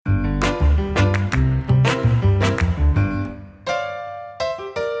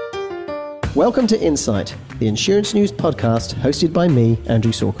Welcome to Insight, the insurance news podcast hosted by me,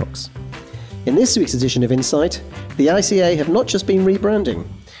 Andrew Sawcox. In this week's edition of Insight, the ICA have not just been rebranding.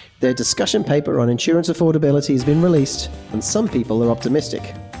 Their discussion paper on insurance affordability has been released, and some people are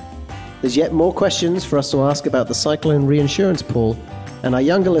optimistic. There's yet more questions for us to ask about the cyclone reinsurance pool, and our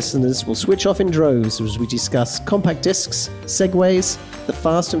younger listeners will switch off in droves as we discuss compact discs, segways, the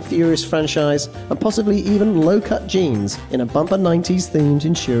Fast and Furious franchise, and possibly even low-cut jeans in a bumper 90s themed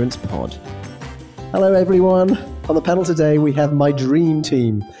insurance pod. Hello everyone. On the panel today we have my dream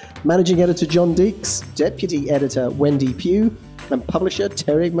team. Managing Editor John Deeks, Deputy Editor Wendy Pugh, and Publisher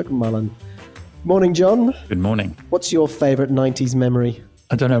Terry McMullen. Morning, John. Good morning. What's your favourite 90s memory?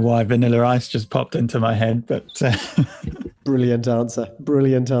 I don't know why Vanilla Ice just popped into my head, but... Brilliant answer.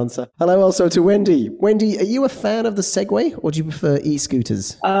 Hello also to Wendy. Wendy, are you a fan of the Segway or do you prefer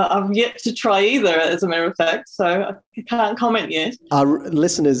e-scooters? I've yet to try either, as a matter of fact, so I can't comment yet. Our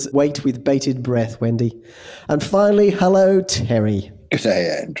listeners wait with bated breath, Wendy. And finally, hello, Terry. Good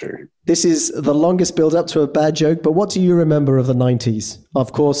day, Andrew. This is the longest build-up to a bad joke, but what do you remember of the 90s?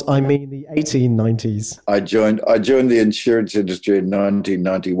 Of course, I mean the 1890s. I joined the insurance industry in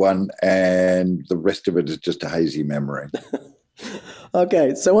 1991, and the rest of it is just a hazy memory.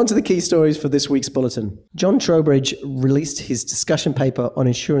 Okay, so on to the key stories for this week's bulletin. John Trowbridge released his discussion paper on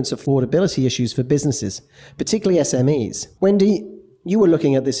insurance affordability issues for businesses, particularly SMEs. Wendy, you were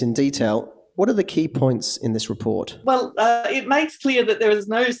looking at this in detail. What are the key points in this report? Well, it makes clear that there is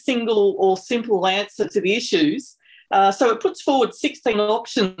no single or simple answer to the issues. So it puts forward 16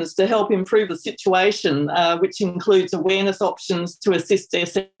 options to help improve the situation, which includes awareness options to assist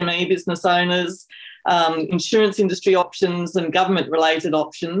SME business owners, insurance industry options and government-related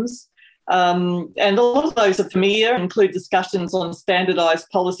options. And a lot of those are familiar, include discussions on standardised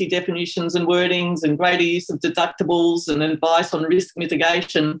policy definitions and wordings and greater use of deductibles and advice on risk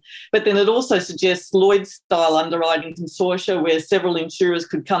mitigation. But then it also suggests Lloyd's-style underwriting consortia where several insurers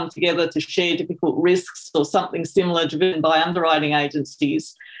could come together to share difficult risks or something similar driven by underwriting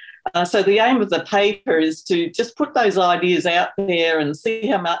agencies. So the aim of the paper is to just put those ideas out there and see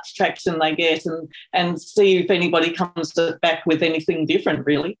how much traction they get and see if anybody comes back with anything different,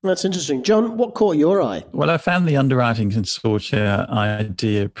 really. That's interesting. John, what caught your eye? Well, I found the underwriting consortia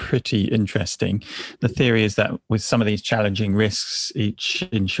idea pretty interesting. The theory is that with some of these challenging risks, each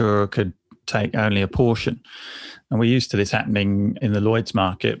insurer could take only a portion. And we're used to this happening in the Lloyd's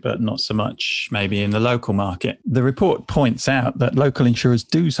market, but not so much maybe in the local market. The report points out that local insurers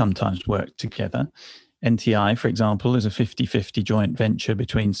do sometimes work together. NTI, for example, is a 50-50 joint venture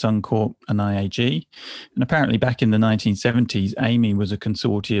between Suncorp and IAG. And apparently back in the 1970s, AMI was a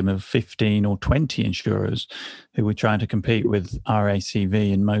consortium of 15 or 20 insurers who were trying to compete with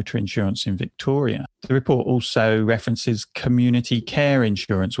RACV in motor insurance in Victoria. The report also references community care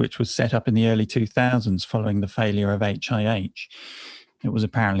insurance, which was set up in the early 2000s following the failure of HIH. It was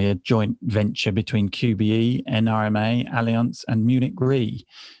apparently a joint venture between QBE, NRMA, Allianz and Munich Re,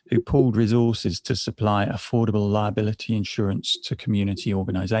 who pooled resources to supply affordable liability insurance to community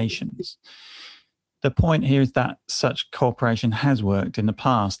organisations. The point here is that such cooperation has worked in the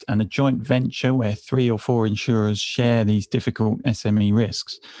past, and a joint venture where 3 or 4 insurers share these difficult SME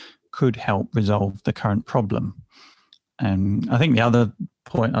risks could help resolve the current problem. And I think the other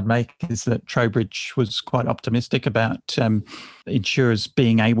point I'd make is that Trowbridge was quite optimistic about insurers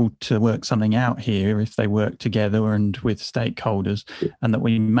being able to work something out here if they work together and with stakeholders, and that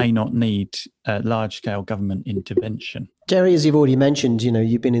we may not need large-scale government intervention. Terry, as you've already mentioned,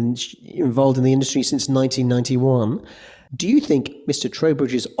 you've been involved in the industry since 1991. Do you think Mr.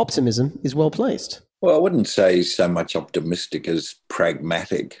 Trowbridge's optimism is well placed? Well, I wouldn't say so much optimistic as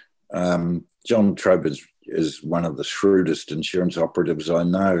pragmatic. John Trowbridge is one of the shrewdest insurance operatives I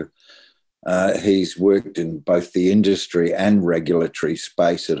know. He's worked in both the industry and regulatory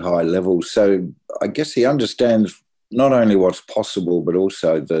space at high levels. So I guess he understands not only what's possible, but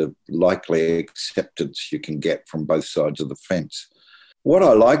also the likely acceptance you can get from both sides of the fence. What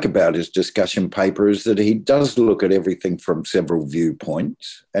I like about his discussion paper is that he does look at everything from several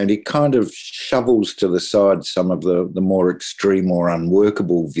viewpoints, and he kind of shovels to the side some of the more extreme or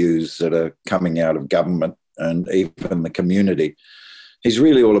unworkable views that are coming out of government and even the community. He's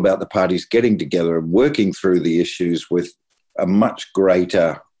really all about the parties getting together and working through the issues with a much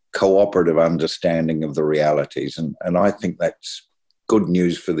greater cooperative understanding of the realities. And I think that's good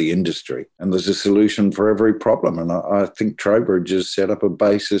news for the industry. And there's a solution for every problem. And I think Trowbridge has set up a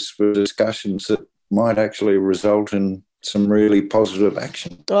basis for discussions that might actually result in some really positive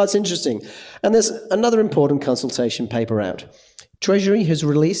action. Oh, that's interesting. And there's another important consultation paper out. Treasury has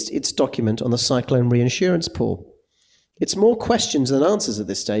released its document on the cyclone reinsurance pool. It's more questions than answers at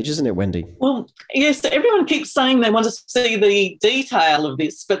this stage, isn't it, Wendy? Well, yes, everyone keeps saying they want to see the detail of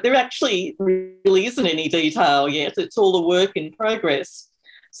this, but there actually really isn't any detail yet. It's all a work in progress.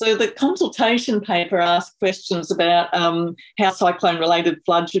 So the consultation paper asked questions about how cyclone-related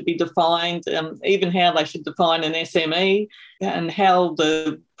flood should be defined, even how they should define an SME, and how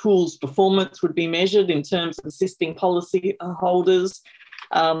the pool's performance would be measured in terms of assisting policy holders.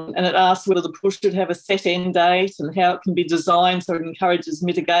 And it asks whether the pool should have a set end date and how it can be designed so it encourages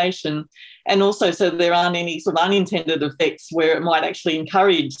mitigation, and also so there aren't any sort of unintended effects where it might actually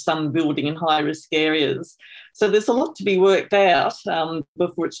encourage some building in high-risk areas. So there's a lot to be worked out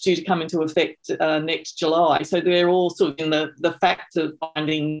before it's due to come into effect next July. So they're all sort of in the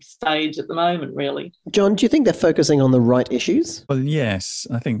factor-finding stage at the moment, really. John, do you think they're focusing on the right issues? Well, yes,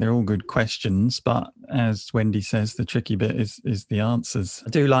 I think they're all good questions, but as Wendy says, the tricky bit is the answers. I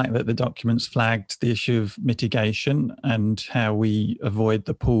do like that the documents flagged the issue of mitigation and how we avoid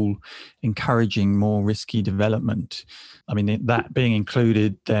the pool encouraging more risky development. I mean, that being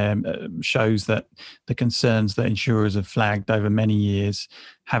included shows that the concerns that insurers have flagged over many years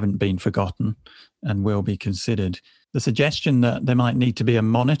haven't been forgotten and will be considered. The suggestion that there might need to be a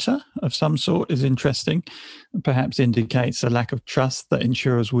monitor of some sort is interesting and perhaps indicates a lack of trust that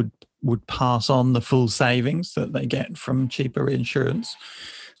insurers would pass on the full savings that they get from cheaper reinsurance.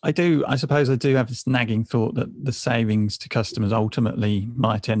 I suppose I do have this nagging thought that the savings to customers ultimately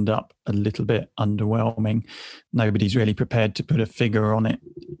might end up a little bit underwhelming. Nobody's really prepared to put a figure on it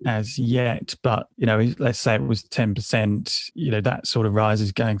as yet, but, let's say it was 10%, that sort of rise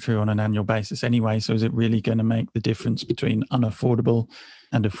is going through on an annual basis anyway. So is it really going to make the difference between unaffordable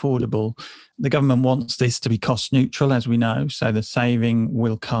and affordable? The government wants this to be cost neutral, as we know. So the saving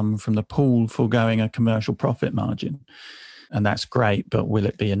will come from the pool foregoing a commercial profit margin. And that's great, but will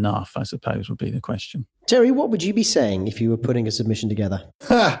it be enough, I suppose, would be the question. Terry, what would you be saying if you were putting a submission together?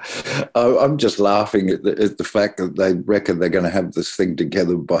 I'm just laughing at the fact that they reckon they're going to have this thing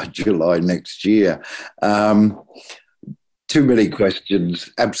together by July next year. Too many questions,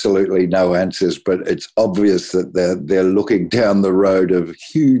 absolutely no answers, but it's obvious that they're looking down the road of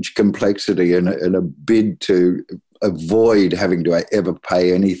huge complexity in a bid to avoid having to ever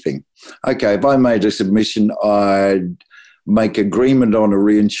pay anything. Okay, if I made a submission, I'd make agreement on a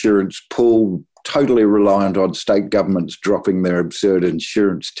reinsurance pool totally reliant on state governments dropping their absurd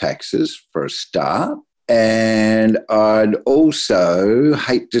insurance taxes for a start. And I'd also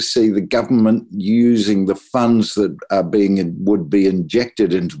hate to see the government using the funds that would be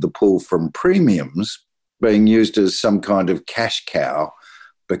injected into the pool from premiums being used as some kind of cash cow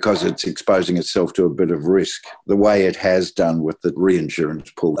because it's exposing itself to a bit of risk, the way it has done with the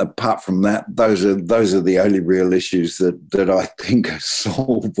reinsurance pool. Apart from that, those are the only real issues that I think are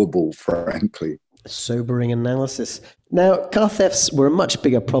solvable, frankly. Sobering analysis. Now, car thefts were a much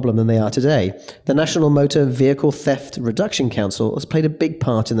bigger problem than they are today. The National Motor Vehicle Theft Reduction Council has played a big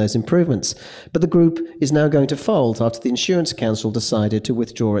part in those improvements, but the group is now going to fold after the Insurance Council decided to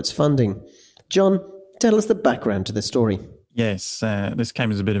withdraw its funding. John, tell us the background to this story. Yes, this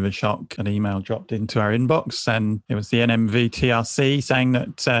came as a bit of a shock. An email dropped into our inbox and it was the NMVTRC saying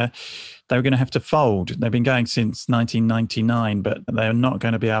that they were going to have to fold. They've been going since 1999, but they're not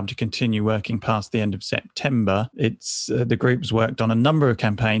going to be able to continue working past the end of September. It's the group's worked on a number of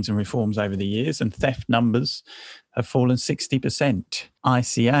campaigns and reforms over the years, and theft numbers have fallen 60%.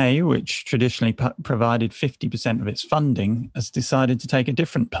 ICA, which traditionally provided 50% of its funding, has decided to take a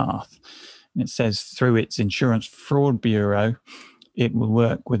different path. And it says through its Insurance Fraud Bureau, it will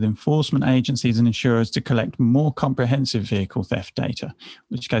work with enforcement agencies and insurers to collect more comprehensive vehicle theft data,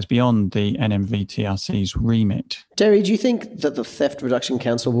 which goes beyond the NMVTRC's remit. Terry, do you think that the Theft Reduction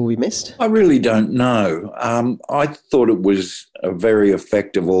Council will be missed? I really don't know. I thought it was a very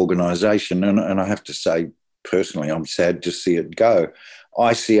effective organisation, and I have to say, personally, I'm sad to see it go.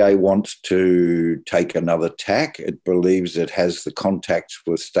 ICA wants to take another tack. It believes it has the contacts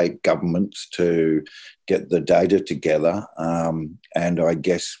with state governments to get the data together and I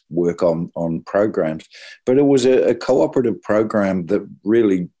guess work on programs. But it was a cooperative program that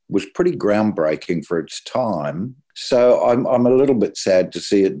really was pretty groundbreaking for its time. So I'm a little bit sad to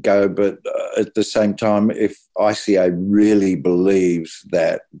see it go, but at the same time, if ICA really believes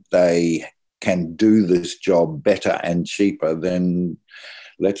that they can do this job better and cheaper, then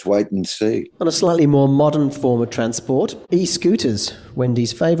let's wait and see. On a slightly more modern form of transport, e-scooters,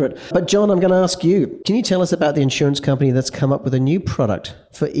 Wendy's favourite. But John, I'm going to ask you, can you tell us about the insurance company that's come up with a new product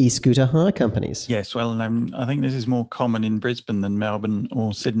for e-scooter hire companies? Yes, well, I think this is more common in Brisbane than Melbourne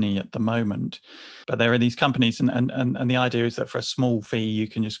or Sydney at the moment. But there are these companies, and the idea is that for a small fee, you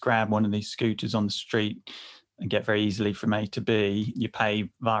can just grab one of these scooters on the street and get very easily from A to B. You pay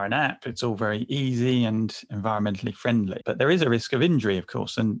via an app. It's all very easy and environmentally friendly. But there is a risk of injury, of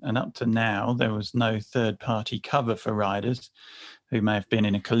course, and up to now, there was no third-party cover for riders who may have been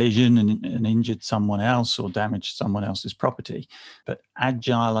in a collision and injured someone else or damaged someone else's property. But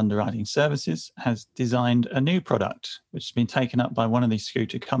Agile Underwriting Services has designed a new product, which has been taken up by one of these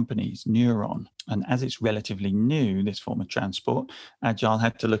scooter companies, Neuron. And as it's relatively new, this form of transport, Agile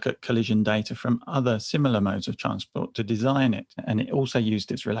had to look at collision data from other similar modes of transport to design it. And it also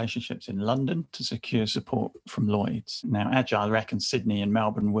used its relationships in London to secure support from Lloyd's. Now, Agile reckons Sydney and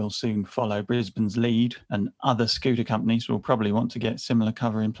Melbourne will soon follow Brisbane's lead, and other scooter companies will probably want to get similar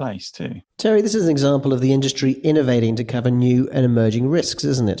cover in place too. Terry, this is an example of the industry innovating to cover new and emerging risks,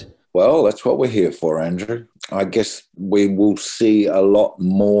 isn't it? Well, that's what we're here for, Andrew. I guess we will see a lot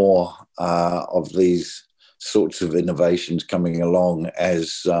more of these sorts of innovations coming along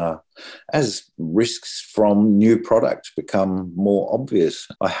as risks from new products become more obvious.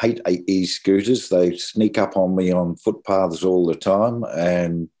 I hate e-scooters. They sneak up on me on footpaths all the time,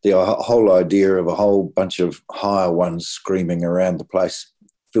 and the whole idea of a whole bunch of higher ones screaming around the place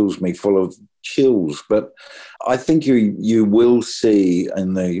fills me full of chills. But I think you will see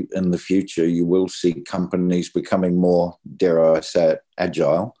in the future, you will see companies becoming more, dare I say it,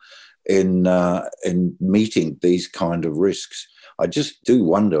 agile in meeting these kind of risks. I just do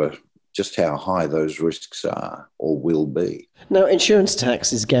wonder just how high those risks are or will be. Now, insurance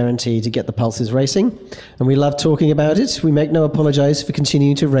tax is guaranteed to get the pulses racing, and we love talking about it. We make no apologise for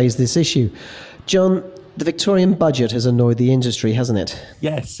continuing to raise this issue. John, the Victorian budget has annoyed the industry, hasn't it?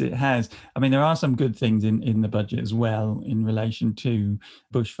 Yes, it has. I mean, there are some good things in the budget as well in relation to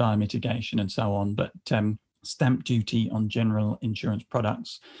bushfire mitigation and so on, but stamp duty on general insurance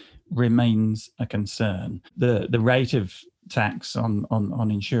products remains a concern. The rate of tax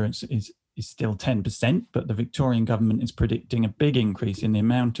on insurance is still 10%, but the Victorian government is predicting a big increase in the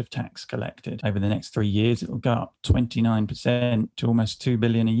amount of tax collected. Over the next 3 years, it will go up 29% to almost $2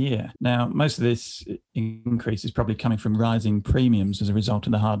 billion a year. Now, most of this increase is probably coming from rising premiums as a result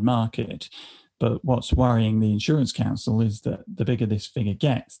of the hard market. But what's worrying the Insurance Council is that the bigger this figure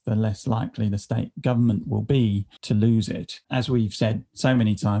gets, the less likely the state government will be to lose it. As we've said so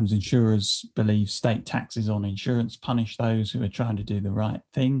many times, insurers believe state taxes on insurance punish those who are trying to do the right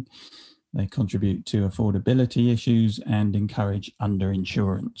thing. They contribute to affordability issues and encourage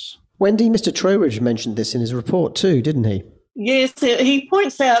underinsurance. Wendy, Mr. Trowbridge mentioned this in his report too, didn't he? Yes, he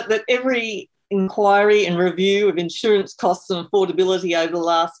points out that every inquiry and review of insurance costs and affordability over the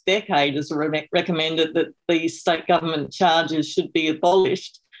last decade has recommended that these state government charges should be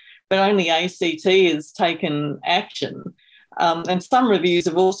abolished, but only ACT has taken action. And some reviews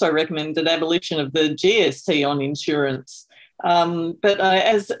have also recommended abolition of the GST on insurance. But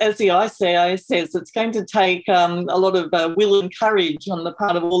as the ICA says, it's going to take a lot of will and courage on the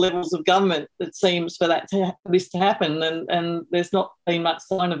part of all levels of government, it seems, for this to happen, and there's not been much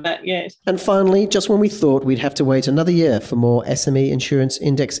sign of that yet. And finally, just when we thought we'd have to wait another year for more SME Insurance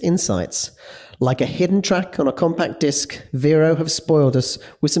Index insights, like a hidden track on a compact disc, Vero have spoiled us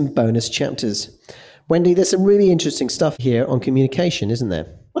with some bonus chapters. Wendy, there's some really interesting stuff here on communication, isn't there?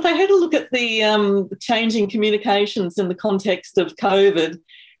 Well, they had a look at the changing communications in the context of COVID,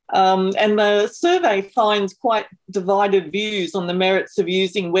 and the survey finds quite divided views on the merits of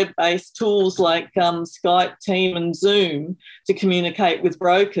using web-based tools like Skype, Team and Zoom to communicate with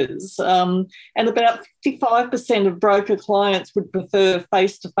brokers. And about 55% of broker clients would prefer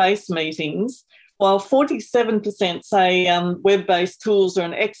face-to-face meetings, while 47% say web-based tools are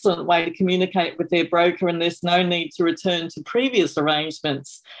an excellent way to communicate with their broker and there's no need to return to previous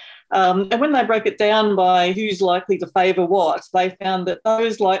arrangements. And when they broke it down by who's likely to favour what, they found that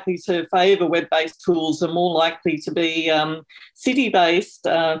those likely to favour web-based tools are more likely to be city-based,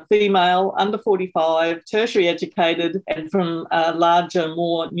 female, under 45, tertiary educated, and from larger,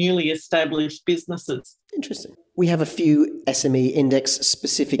 more newly established businesses. Interesting. We have a few SME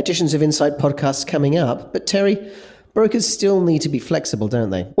Index-specific editions of Insight podcasts coming up, but Terry, brokers still need to be flexible, don't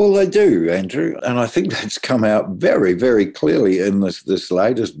they? Well, they do, Andrew, and I think that's come out very, very clearly in this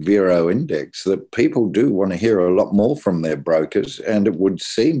latest Vero index, that people do want to hear a lot more from their brokers, and it would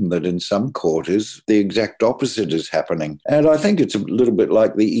seem that in some quarters the exact opposite is happening. And I think it's a little bit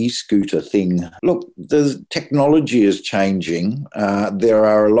like the e-scooter thing. Look, the technology is changing. There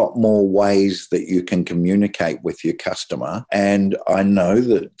are a lot more ways that you can communicate with your customer, and I know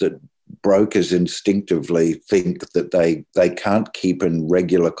that brokers instinctively think that they can't keep in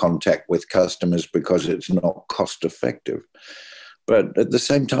regular contact with customers because it's not cost effective. But at the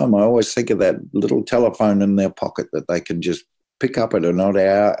same time, I always think of that little telephone in their pocket that they can just pick up at an odd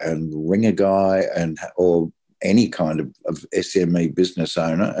hour and ring a guy or any kind of SME business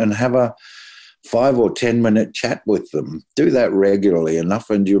owner and have a 5 or 10 minute chat with them. Do that regularly enough,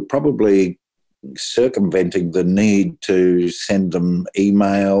 and you're probably circumventing the need to send them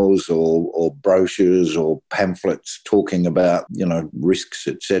emails or brochures or pamphlets talking about, risks,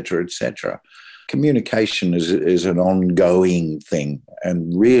 etc., etc. Communication is an ongoing thing,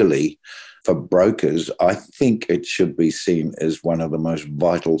 and really, for brokers, I think it should be seen as one of the most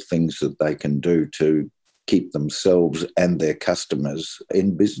vital things that they can do to keep themselves and their customers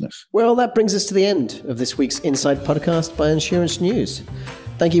in business. Well, that brings us to the end of this week's Insight podcast by Insurance News.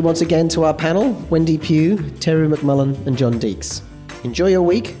 Thank you once again to our panel, Wendy Pugh, Terry McMullen and John Deeks. Enjoy your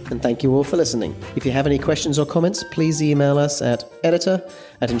week, and thank you all for listening. If you have any questions or comments, please email us at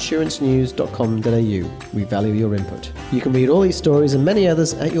editor@insurancenews.com.au. We value your input. You can read all these stories and many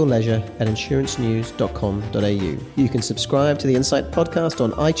others at your leisure at insurancenews.com.au. You can subscribe to the Insight podcast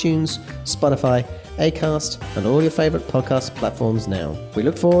on iTunes, Spotify, Acast, and all your favourite podcast platforms now. We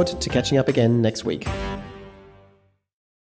look forward to catching up again next week.